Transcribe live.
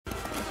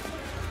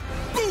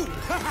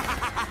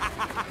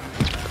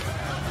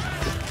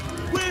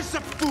Where's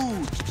the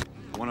food?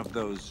 One of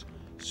those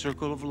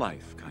circle of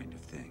life kind of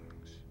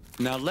things.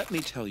 Now let me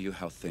tell you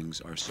how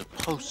things are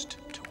supposed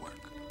to work.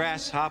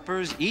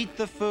 Grasshoppers eat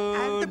the food.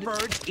 And the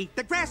birds eat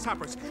the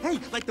grasshoppers. Hey,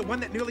 like the one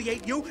that nearly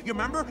ate you. You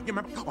remember?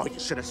 Oh, you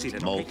should have seen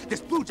it, okay? Molt.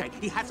 This blue jay,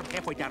 he has him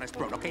halfway down his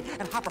throat, okay?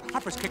 And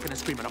Hopper's kicking and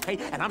screaming, okay?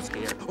 And I'm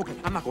scared. Okay,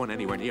 I'm not going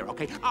anywhere near,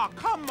 okay? Oh,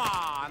 come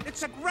on.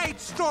 It's a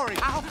great story.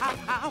 Ow, ow,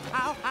 ow,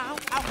 ow, ow,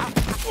 ow, ow.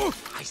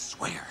 Oof. I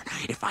swear,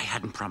 if I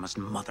hadn't promised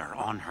Mother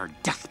on her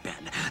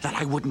deathbed that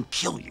I wouldn't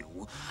kill you,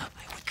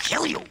 I would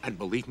kill you. And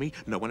believe me,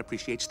 no one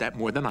appreciates that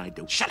more than I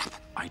do. Shut up.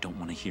 I don't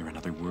want to hear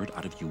another word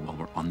out of you while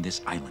we're on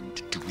this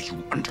island. Do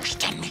you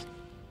understand me?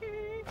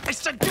 I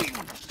said, do you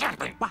understand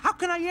me? Well, how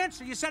can I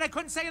answer? You said I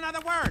couldn't say another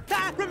word.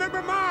 Dad,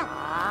 remember, Mom?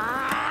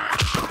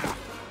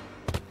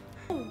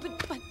 Oh,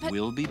 but...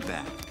 We'll be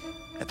back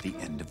at the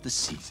end of the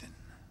season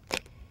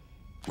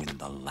when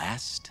the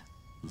last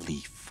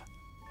leaf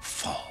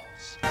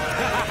falls.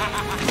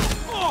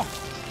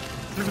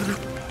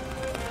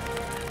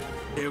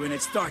 Here when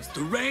it starts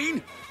to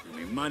rain,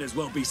 we might as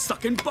well be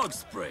sucking bug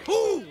spray.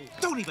 Ooh,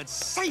 don't even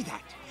say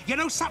that. You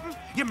know something?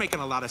 You're making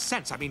a lot of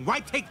sense. I mean,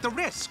 why take the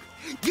risk?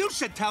 You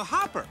should tell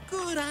Hopper.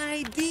 Good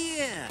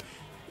idea.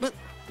 But,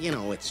 you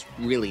know, it's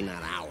really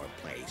not our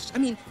place. I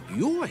mean,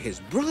 you're his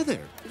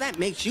brother. That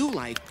makes you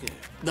like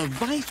the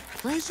vice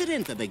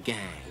president of the gang.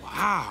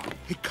 Wow,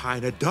 It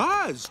kind of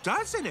does,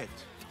 doesn't it?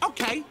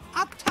 Okay,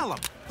 I'll tell him.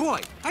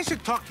 Boy, I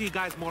should talk to you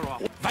guys more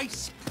often.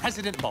 Vice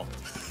President Molt.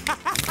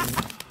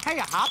 Hey,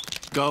 Hop.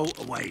 Go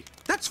away.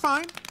 That's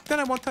fine. Then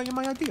I won't tell you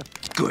my idea.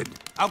 Good.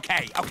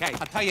 Okay. I'll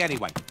tell you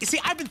anyway. You see,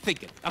 I've been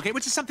thinking, okay,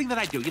 which is something that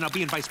I do, you know,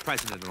 being vice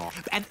president and all.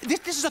 And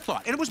this is a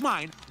thought, and it was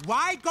mine.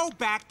 Why go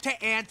back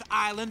to Ant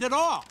Island at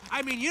all?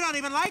 I mean, you don't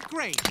even like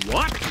grain.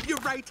 What? You're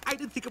right. I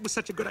didn't think it was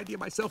such a good idea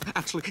myself.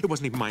 Actually, it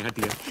wasn't even my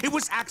idea. It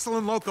was Axel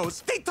and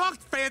Loco's. They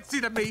talked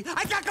fancy to me.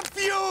 I got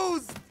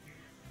confused.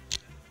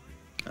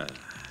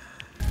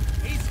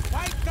 He's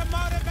quite the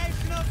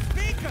motivational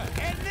speaker,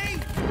 isn't he?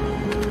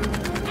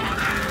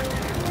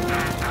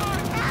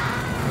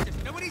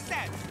 Just do what he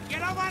says. You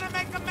don't want to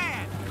make a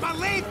man.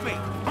 Believe me.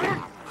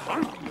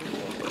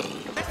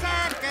 The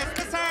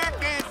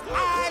circus.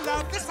 I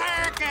love the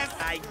circus.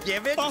 I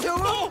give it to him?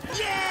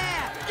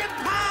 Yeah! Get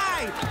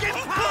pie! Get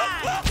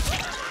pie!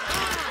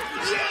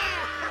 Yeah!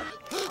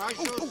 I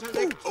shall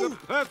select the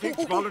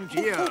perfect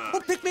volunteer.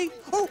 Pick me?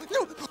 Oh,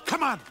 no.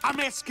 Come on. I'm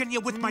asking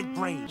you with my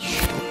brain.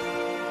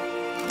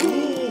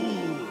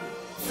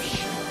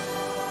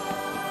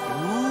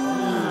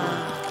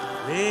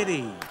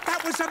 Pretty.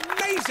 That was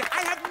amazing.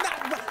 I have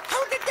not...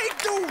 How did they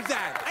do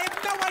that? I have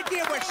no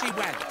idea where she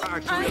went.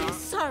 I'm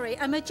sorry,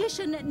 a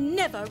magician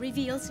never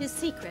reveals his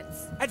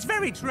secrets. That's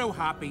very true,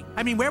 Hoppy.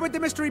 I mean, where would the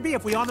mystery be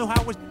if we all knew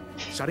how it was...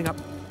 Shutting up.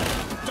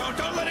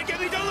 Don't let it get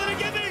me! Don't let it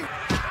get me!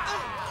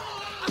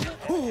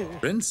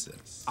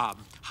 Princess.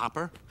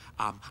 Hopper,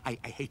 I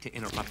hate to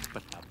interrupt,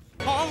 but,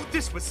 Oh,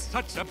 this was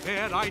such a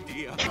bad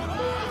idea.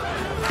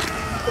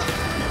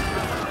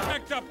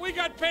 Picked up. We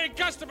got paying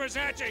customers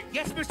hatching.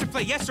 Yes, Mr.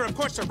 Flay. Yes, sir. Of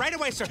course, sir. Right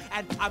away, sir.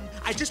 And,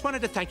 I just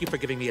wanted to thank you for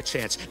giving me a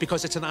chance,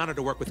 because it's an honor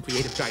to work with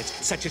creative giants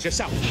such as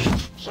yourself.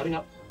 Shutting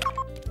up.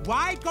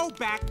 Why go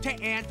back to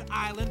Ant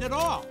Island at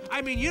all?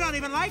 I mean, you don't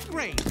even like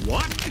grain.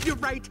 What? You're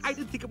right. I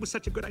didn't think it was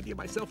such a good idea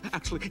myself.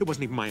 Actually, it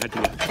wasn't even my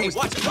idea. Hey,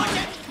 watch it!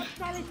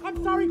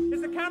 I'm sorry.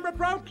 Is the camera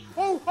broke?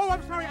 Oh,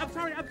 I'm sorry.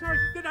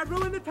 Did I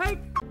ruin the take?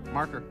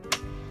 Marker.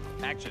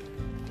 Action.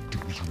 Do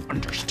you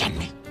understand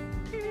me?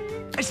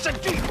 I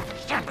said, do you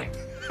understand me?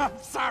 I'm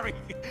sorry.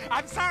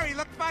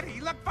 Look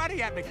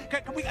funny at me.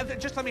 Can we,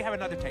 just let me have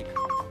another take.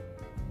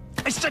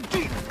 I said,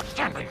 do you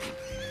understand me?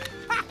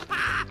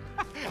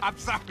 I'm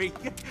sorry.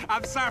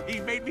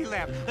 You made me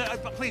laugh.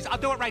 Please, I'll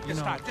do it right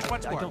this time. Just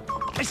once more.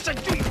 I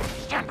said, do you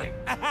understand me?